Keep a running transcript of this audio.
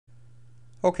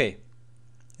Okay,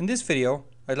 in this video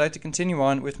I'd like to continue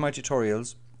on with my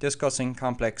tutorials discussing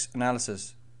complex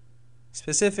analysis.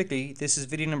 Specifically, this is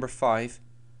video number 5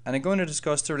 and I'm going to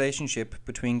discuss the relationship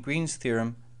between Green's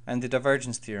theorem and the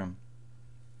divergence theorem.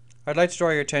 I'd like to draw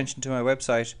your attention to my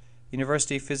website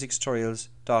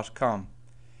universityphysicstutorials.com.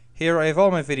 Here I have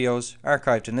all my videos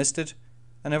archived and listed,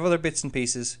 and I have other bits and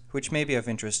pieces which may be of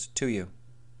interest to you.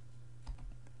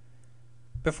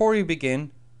 Before we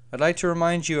begin, I'd like to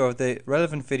remind you of the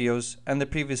relevant videos and the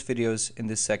previous videos in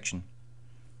this section.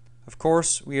 Of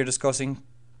course, we are discussing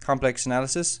complex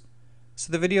analysis,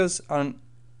 so the videos on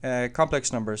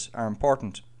complex numbers are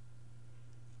important.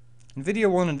 In video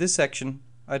 1 in this section,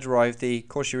 I derived the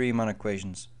Cauchy-Riemann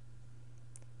equations.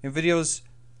 In videos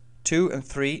 2 and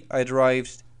 3, I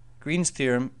derived Green's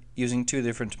theorem using two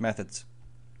different methods.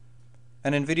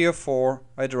 And in video 4,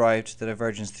 I derived the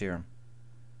divergence theorem.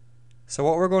 So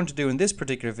what we're going to do in this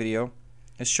particular video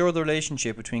is show the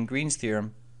relationship between Green's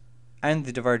theorem and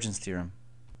the divergence theorem.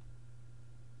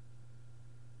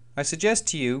 I suggest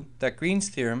to you that Green's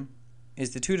theorem is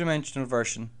the two-dimensional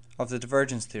version of the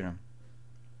divergence theorem.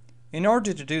 In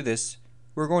order to do this,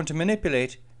 we're going to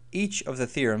manipulate each of the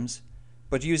theorems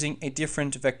but using a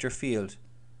different vector field,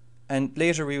 and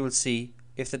later we will see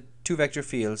if the two vector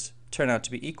fields turn out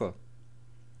to be equal.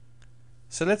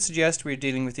 So let's suggest we're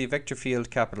dealing with the vector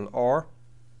field capital R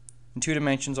in two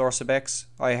dimensions r sub x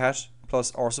I hat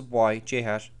plus r sub y j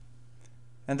hat,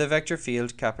 and the vector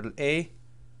field capital A,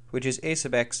 which is a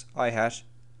sub x I hat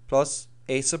plus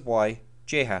a sub y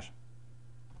j hat.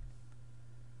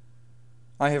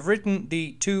 I have written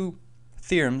the two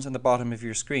theorems on the bottom of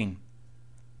your screen.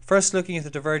 First, looking at the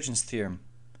divergence theorem.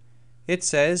 It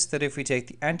says that if we take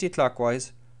the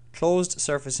anti-clockwise closed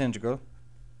surface integral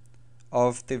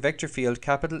of the vector field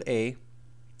capital A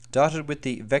dotted with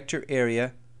the vector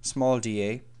area small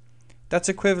dA, that's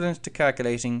equivalent to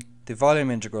calculating the volume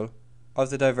integral of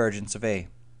the divergence of A.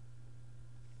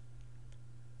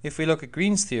 If we look at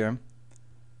Green's theorem,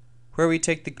 where we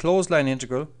take the closed line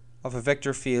integral of a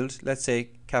vector field, let's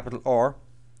say capital R,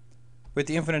 with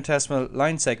the infinitesimal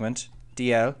line segment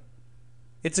dl,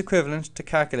 it's equivalent to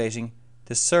calculating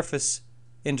the surface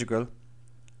integral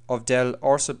of del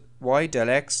r sub y del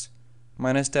x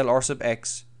minus del r sub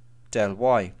x del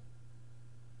y.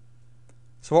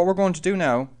 So what we're going to do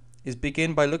now is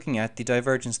begin by looking at the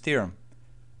divergence theorem,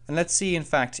 and let's see in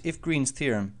fact if Green's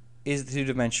theorem is the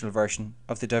two-dimensional version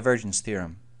of the divergence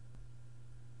theorem.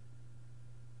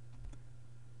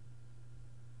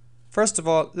 First of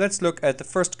all, let's look at the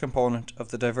first component of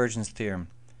the divergence theorem,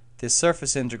 the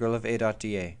surface integral of A dot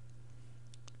dA.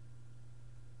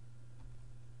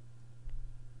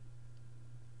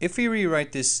 If we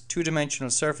rewrite this two-dimensional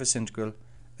surface integral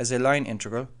as a line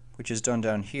integral, which is done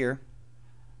down here,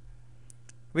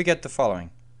 we get the following.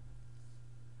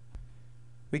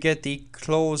 We get the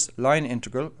closed line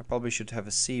integral, I probably should have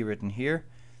a C written here,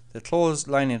 the closed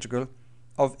line integral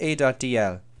of A dot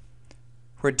dl,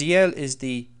 where dl is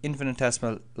the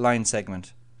infinitesimal line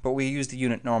segment, but we use the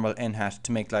unit normal n hat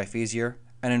to make life easier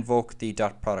and invoke the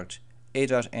dot product, A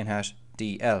dot n hat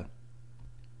dl.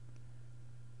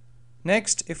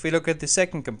 Next, if we look at the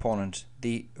second component,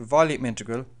 the volume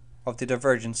integral of the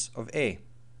divergence of A.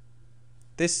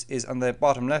 This is on the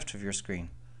bottom left of your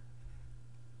screen.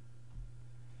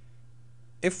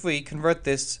 If we convert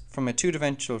this from a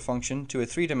two-dimensional function to a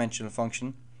three-dimensional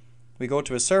function, we go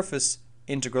to a surface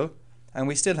integral and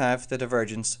we still have the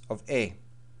divergence of A.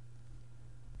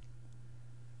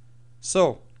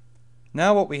 So,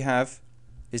 now what we have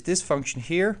is this function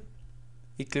here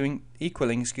equaling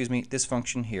this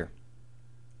function here,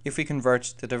 if we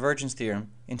convert the divergence theorem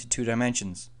into two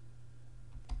dimensions.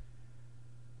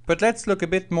 But let's look a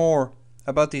bit more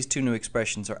about these two new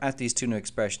expressions, or at these two new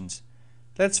expressions.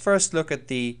 Let's first look at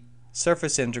the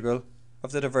surface integral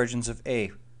of the divergence of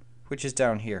A, which is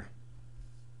down here.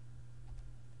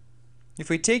 If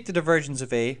we take the divergence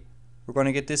of A, we're going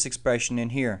to get this expression in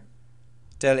here,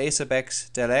 del A sub x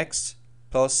del x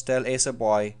plus del A sub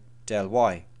y del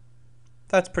y.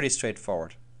 That's pretty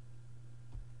straightforward.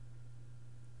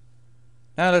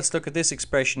 Now let's look at this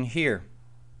expression here.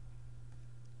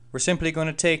 We're simply going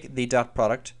to take the dot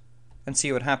product and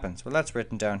see what happens. Well, that's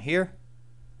written down here.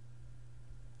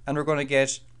 And we're going to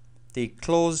get the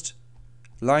closed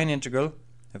line integral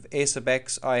of a sub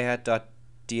x I hat dot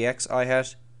dx I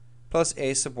hat plus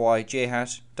a sub y j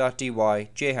hat dot dy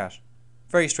j hat.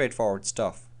 Very straightforward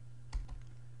stuff.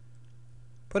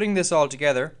 Putting this all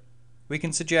together, we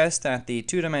can suggest that the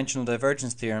two-dimensional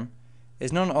divergence theorem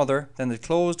is none other than the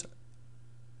closed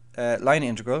line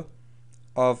integral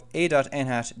of a dot n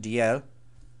hat dl,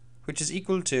 which is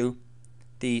equal to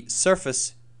the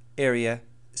surface area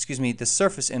the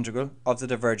surface integral of the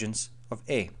divergence of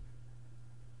A.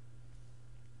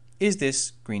 Is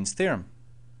this Green's theorem?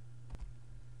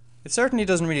 It certainly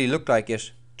doesn't really look like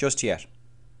it just yet.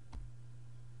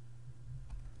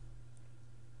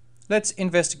 Let's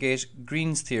investigate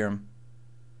Green's theorem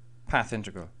path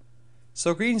integral.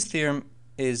 So Green's theorem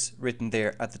is written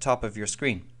there at the top of your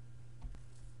screen.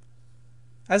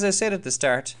 As I said at the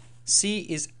start, C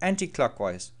is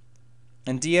anti-clockwise,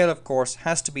 and dl of course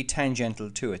has to be tangential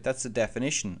to it. That's the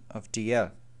definition of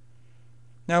dl.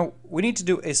 Now we need to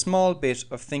do a small bit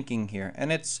of thinking here,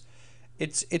 and it's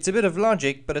a bit of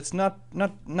logic, but it's not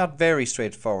very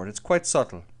straightforward. It's quite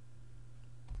subtle.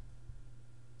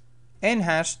 N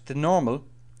hat, the normal,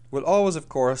 will always of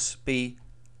course be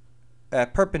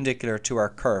perpendicular to our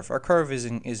curve. Our curve is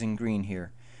in green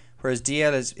here, whereas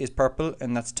dl is purple,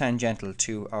 and that's tangential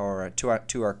to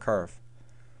our curve.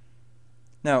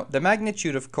 Now the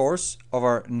magnitude of course of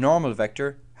our normal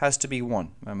vector has to be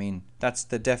 1. I mean, that's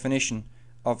the definition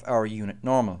of our unit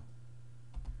normal.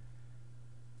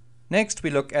 Next we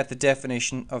look at the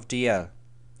definition of dl.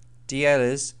 dl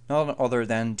is none other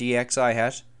than dxi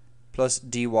hat plus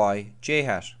dyj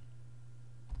hat.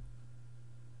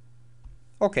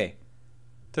 Okay,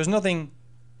 there's nothing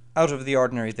out of the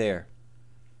ordinary there.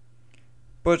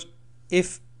 But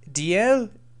if dl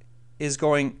is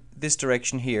going this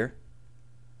direction here,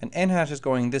 and n hat is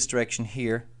going this direction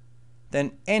here,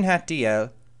 then n hat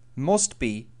dl must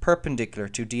be perpendicular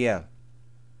to dl.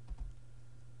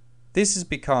 This is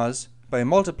because by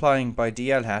multiplying by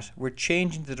dl hat, we're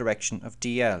changing the direction of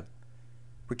dl.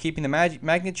 We're keeping the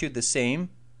magnitude the same,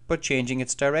 but changing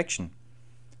its direction.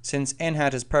 Since n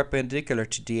hat is perpendicular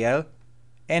to dl,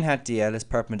 n hat dl is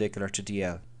perpendicular to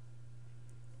dl.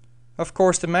 Of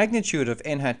course, the magnitude of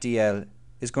n hat dl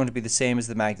is going to be the same as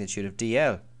the magnitude of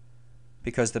dl,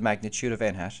 because the magnitude of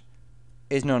n hat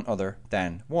is none other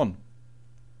than 1.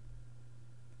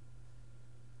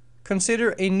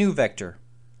 Consider a new vector.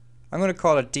 I'm going to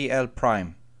call it dl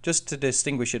prime, just to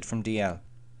distinguish it from dl.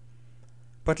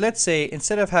 But let's say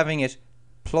instead of having it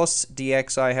plus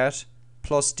dxi hat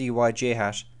plus dyj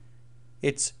hat,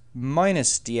 it's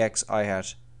minus dxi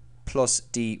hat plus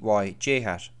dyj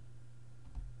hat.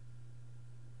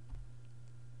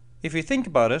 If you think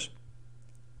about it,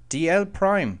 dl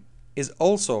prime is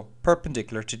also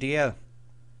perpendicular to dl,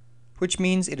 which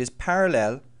means it is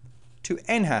parallel to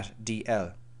n hat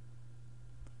dl.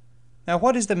 Now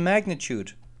what is the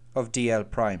magnitude of dl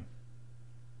prime?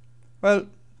 Well,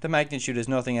 the magnitude is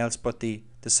nothing else but the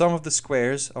sum of the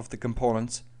squares of the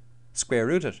components square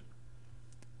rooted.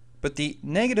 But the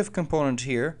negative component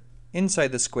here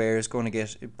inside the square is going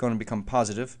to become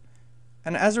positive,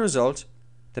 and as a result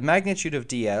the magnitude of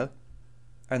dl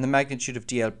and the magnitude of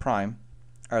dl prime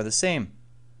are the same.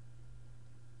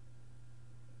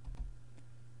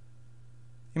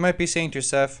 You might be saying to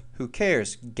yourself, who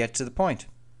cares? Get to the point.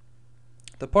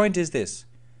 The point is this: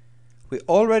 we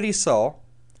already saw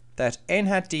that n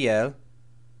hat dl,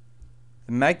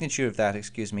 the magnitude of that,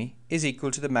 is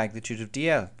equal to the magnitude of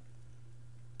dl.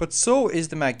 But so is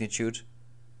the magnitude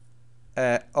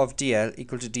of dl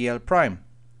equal to dl prime.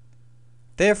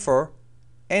 Therefore,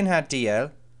 n hat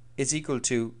dl is equal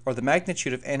to, or the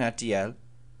magnitude of n hat dl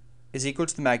is equal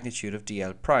to the magnitude of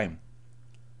dl prime.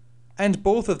 And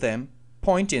both of them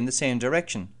point in the same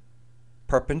direction,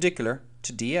 perpendicular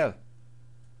to dl.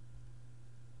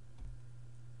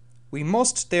 We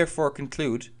must therefore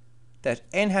conclude that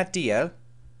n hat dl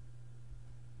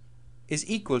is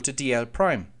equal to dl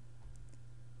prime,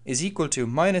 is equal to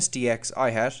minus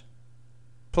dxi hat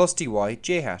plus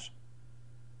dyj hat.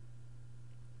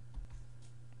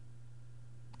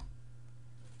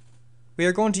 We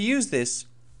are going to use this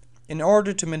in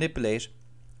order to manipulate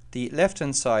the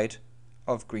left-hand side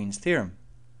of Green's theorem,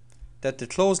 that the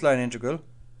closed line integral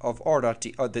of r dot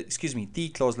d,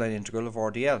 the closed line integral of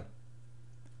r dl.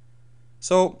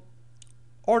 So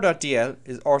r dot dl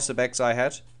is r sub xi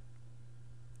hat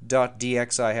dot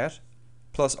dxi hat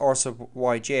plus r sub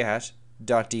yj hat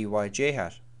dot dyj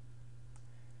hat.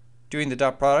 Doing the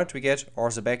dot product, we get r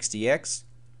sub x dx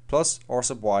plus r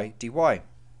sub y dy.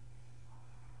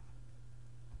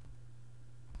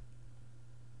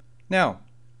 Now,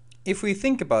 if we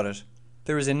think about it,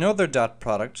 there is another dot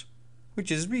product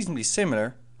which is reasonably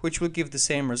similar, which will give the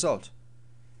same result.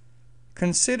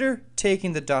 Consider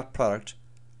taking the dot product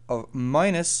of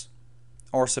minus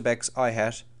r sub xi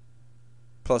hat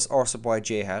plus r sub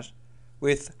yj hat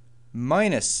with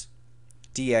minus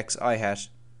dxi hat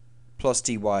plus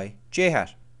dyj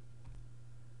hat.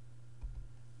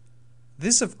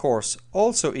 This of course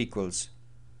also equals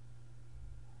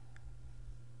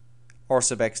r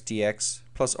sub x dx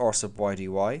plus r sub y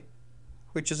dy,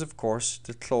 which is of course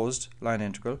the closed line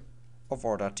integral of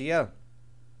r dot dl,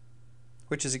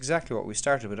 which is exactly what we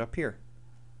started with up here.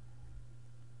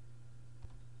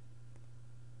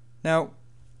 Now,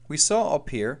 we saw up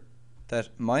here that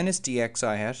minus dx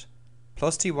I hat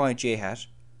plus dy j hat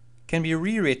can be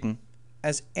rewritten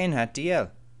as n hat dl.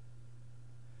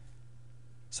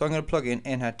 So I'm going to plug in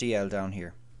n hat dl down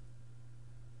here.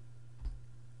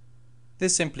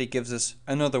 This simply gives us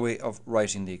another way of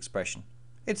writing the expression.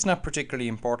 It's not particularly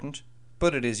important,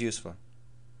 but it is useful.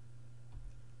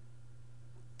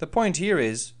 The point here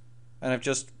is, and I've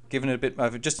just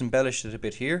embellished it a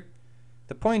bit here.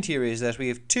 The point here is that we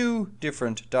have two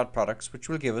different dot products which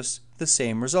will give us the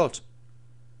same result.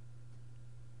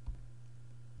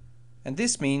 And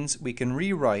this means we can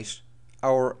rewrite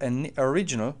our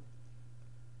original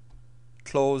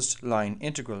closed line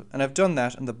integral, and I've done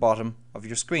that on the bottom of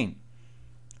your screen.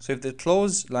 So if the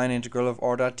closed line integral of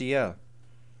r dot dl,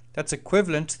 that's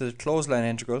equivalent to the closed line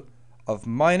integral of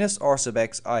minus r sub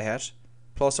x I hat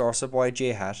plus r sub y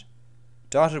j hat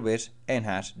dotted with n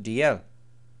hat dl.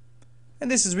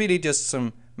 And this is really just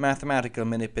some mathematical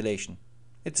manipulation.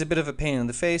 It's a bit of a pain in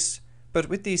the face, but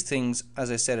with these things,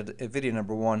 as I said at video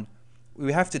number 1,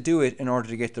 we have to do it in order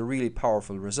to get the really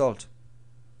powerful result.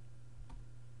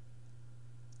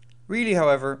 Really,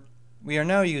 however, we are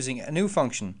now using a new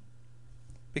function,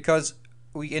 because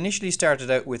we initially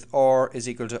started out with r is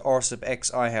equal to r sub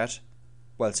x I hat,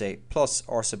 well, say plus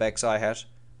r sub x I hat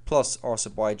plus r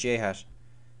sub y j hat.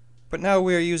 But now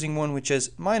we are using one which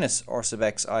is minus r sub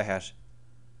x I hat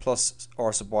plus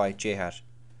r sub y j hat.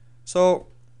 So,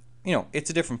 it's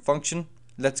a different function.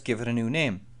 Let's give it a new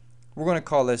name. We're going to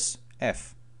call this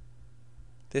f.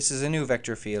 This is a new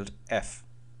vector field f.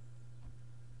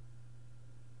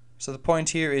 So the point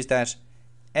here is that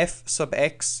f sub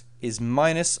x is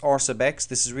minus r sub x.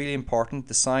 This is really important.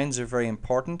 The signs are very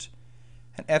important.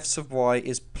 And f sub y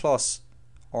is plus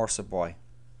r sub y.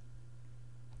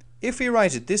 If we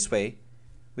write it this way,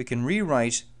 we can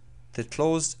rewrite the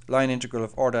closed line integral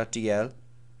of r dot dl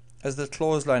as the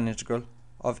closed line integral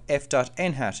of f dot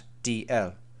n hat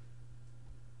dl.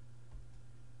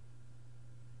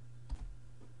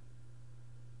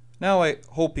 Now I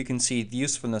hope you can see the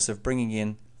usefulness of bringing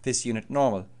in this unit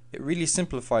normal. It really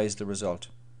simplifies the result.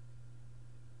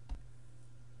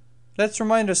 Let's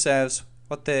remind ourselves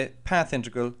what the path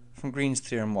integral from Green's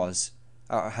theorem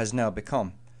has now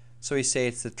become. So we say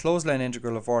it's the closed line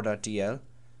integral of r dot dl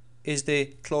is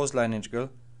the closed line integral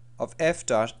of f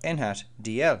dot n hat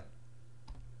dl.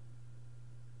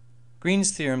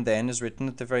 Green's theorem then is written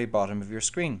at the very bottom of your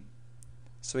screen.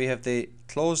 So we have the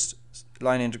closed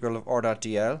line integral of r dot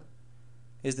dl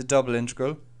is the double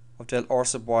integral of del r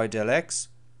sub y del x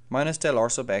minus del r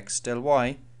sub x del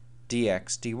y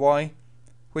dx dy,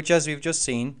 which, as we've just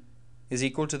seen, is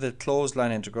equal to the closed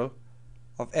line integral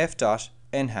of f dot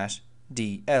n hat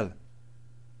dl.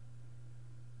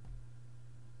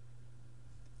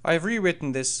 I've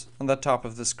rewritten this on the top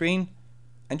of the screen,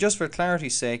 and just for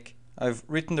clarity's sake, I've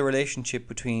written the relationship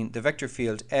between the vector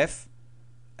field f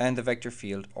and the vector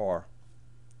field r.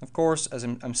 Of course, as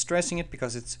I'm stressing it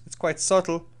because it's quite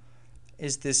subtle,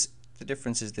 the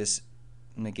difference is this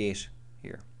negate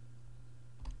here.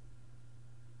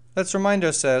 Let's remind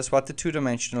ourselves what the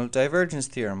two-dimensional divergence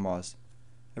theorem was.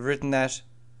 I've written that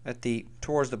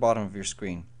towards the bottom of your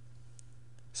screen.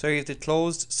 So you have the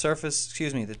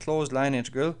closed line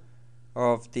integral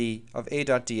of a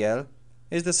dot dl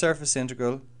is the surface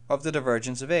integral of the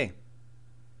divergence of a.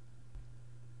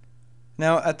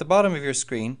 Now at the bottom of your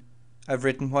screen, I've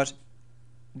written what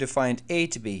defined a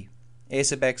to be, a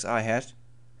sub x I hat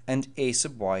and a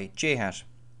sub y j hat.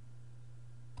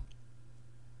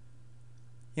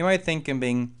 You might think I'm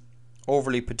being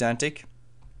overly pedantic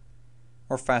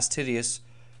or fastidious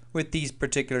with these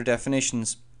particular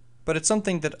definitions, but it's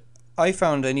something that I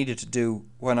found I needed to do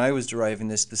when I was deriving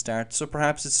this at the start, so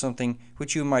perhaps it's something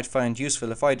which you might find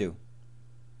useful if I do.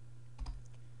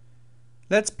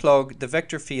 Let's plug the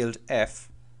vector field f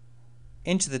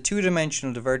into the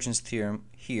two-dimensional divergence theorem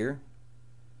here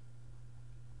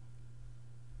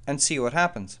and see what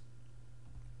happens.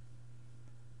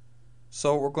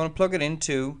 So we're going to plug it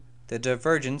into the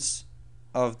divergence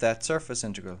of that surface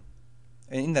integral,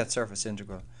 in that surface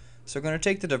integral. So we're going to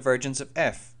take the divergence of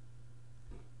f.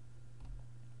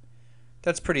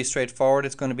 That's pretty straightforward.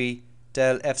 It's going to be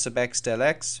del f sub x del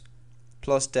x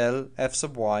plus del f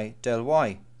sub y del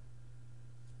y.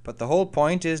 But the whole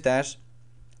point is that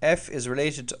f is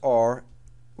related to r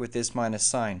with this minus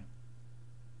sign.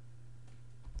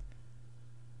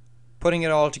 Putting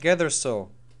it all together, so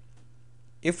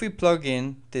if we plug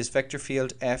in this vector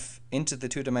field f into the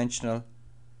two-dimensional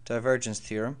divergence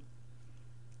theorem,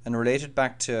 and relate it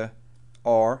back to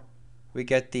r, we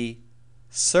get the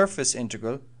surface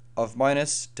integral of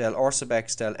minus del r sub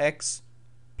x del x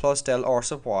plus del r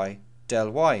sub y del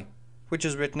y, which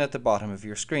is written at the bottom of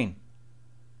your screen.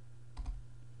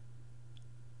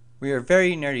 We are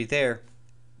very nearly there,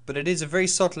 but it is a very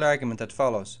subtle argument that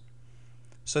follows.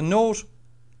 So note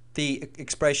the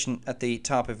expression at the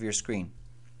top of your screen.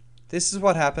 This is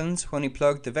what happens when we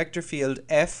plug the vector field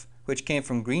f, which came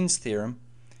from Green's theorem,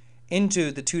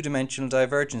 into the two-dimensional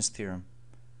divergence theorem.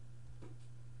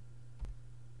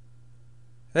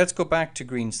 Let's go back to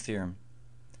Green's theorem.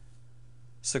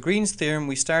 So Green's theorem,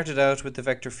 we started out with the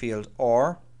vector field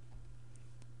r,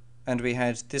 and we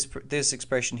had this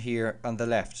expression here on the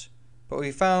left. But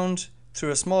we found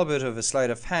through a small bit of a sleight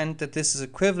of hand that this is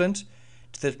equivalent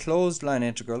to the closed line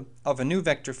integral of a new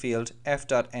vector field f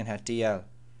dot n hat dl.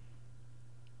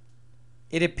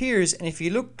 It appears, and if you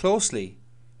look closely,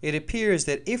 it appears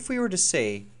that if we were to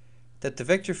say that the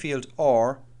vector field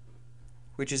r,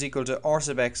 which is equal to r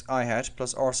sub x I hat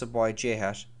plus r sub y j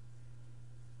hat,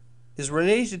 is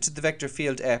related to the vector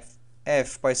field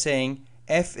f by saying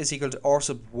f is equal to r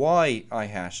sub y I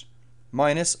hat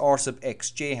minus r sub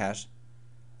x j hat,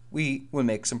 we will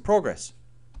make some progress.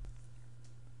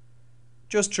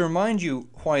 Just to remind you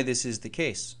why this is the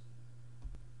case.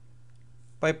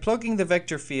 By plugging the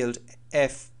vector field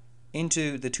f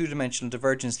into the two-dimensional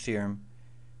divergence theorem,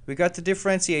 we got the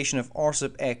differentiation of r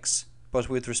sub x, but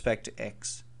with respect to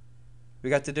x. We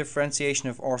got the differentiation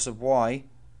of r sub y,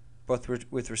 but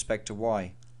with respect to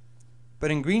y.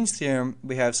 But in Green's theorem,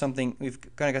 we have something, we've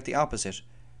kind of got the opposite.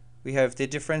 We have the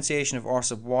differentiation of r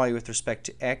sub y with respect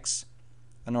to x,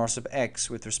 and r sub x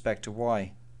with respect to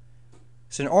y.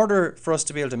 So in order for us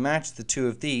to be able to match the two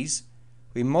of these,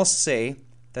 we must say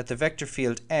that the vector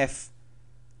field f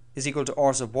is equal to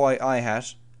r sub y I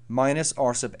hat minus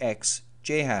r sub x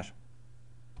j hat.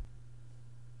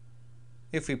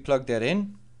 If we plug that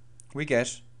in, we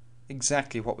get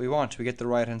exactly what we want. We get the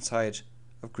right hand side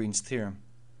of Green's theorem.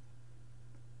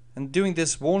 And doing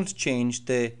this won't change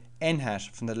the n hat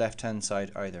from the left hand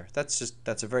side either.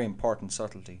 That's a very important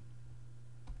subtlety.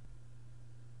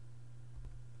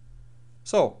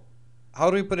 So, how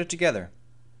do we put it together?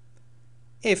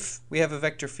 If we have a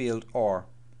vector field r,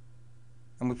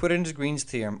 and we put it into Green's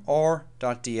theorem, r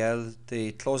dot dl,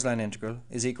 the closed line integral,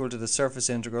 is equal to the surface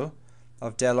integral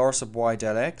of del r sub y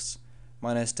del x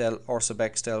minus del r sub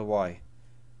x del y.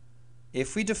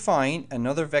 If we define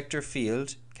another vector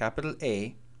field, capital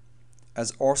A,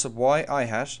 as r sub y I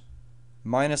hat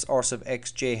minus r sub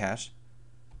x j hat,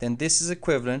 then this is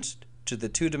equivalent to the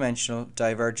two-dimensional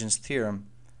divergence theorem,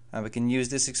 and we can use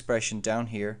this expression down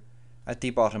here at the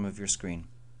bottom of your screen.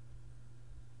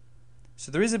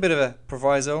 So there is a bit of a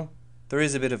proviso, there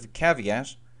is a bit of a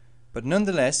caveat, but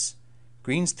nonetheless,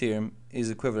 Green's theorem is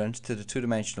equivalent to the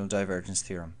two-dimensional divergence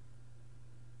theorem.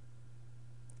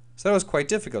 So that was quite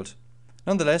difficult.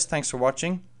 Nonetheless, thanks for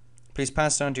watching. Please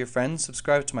pass it on to your friends,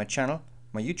 subscribe to my channel,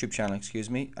 my YouTube channel,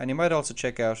 and you might also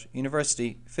check out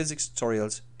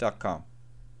universityphysicstutorials.com.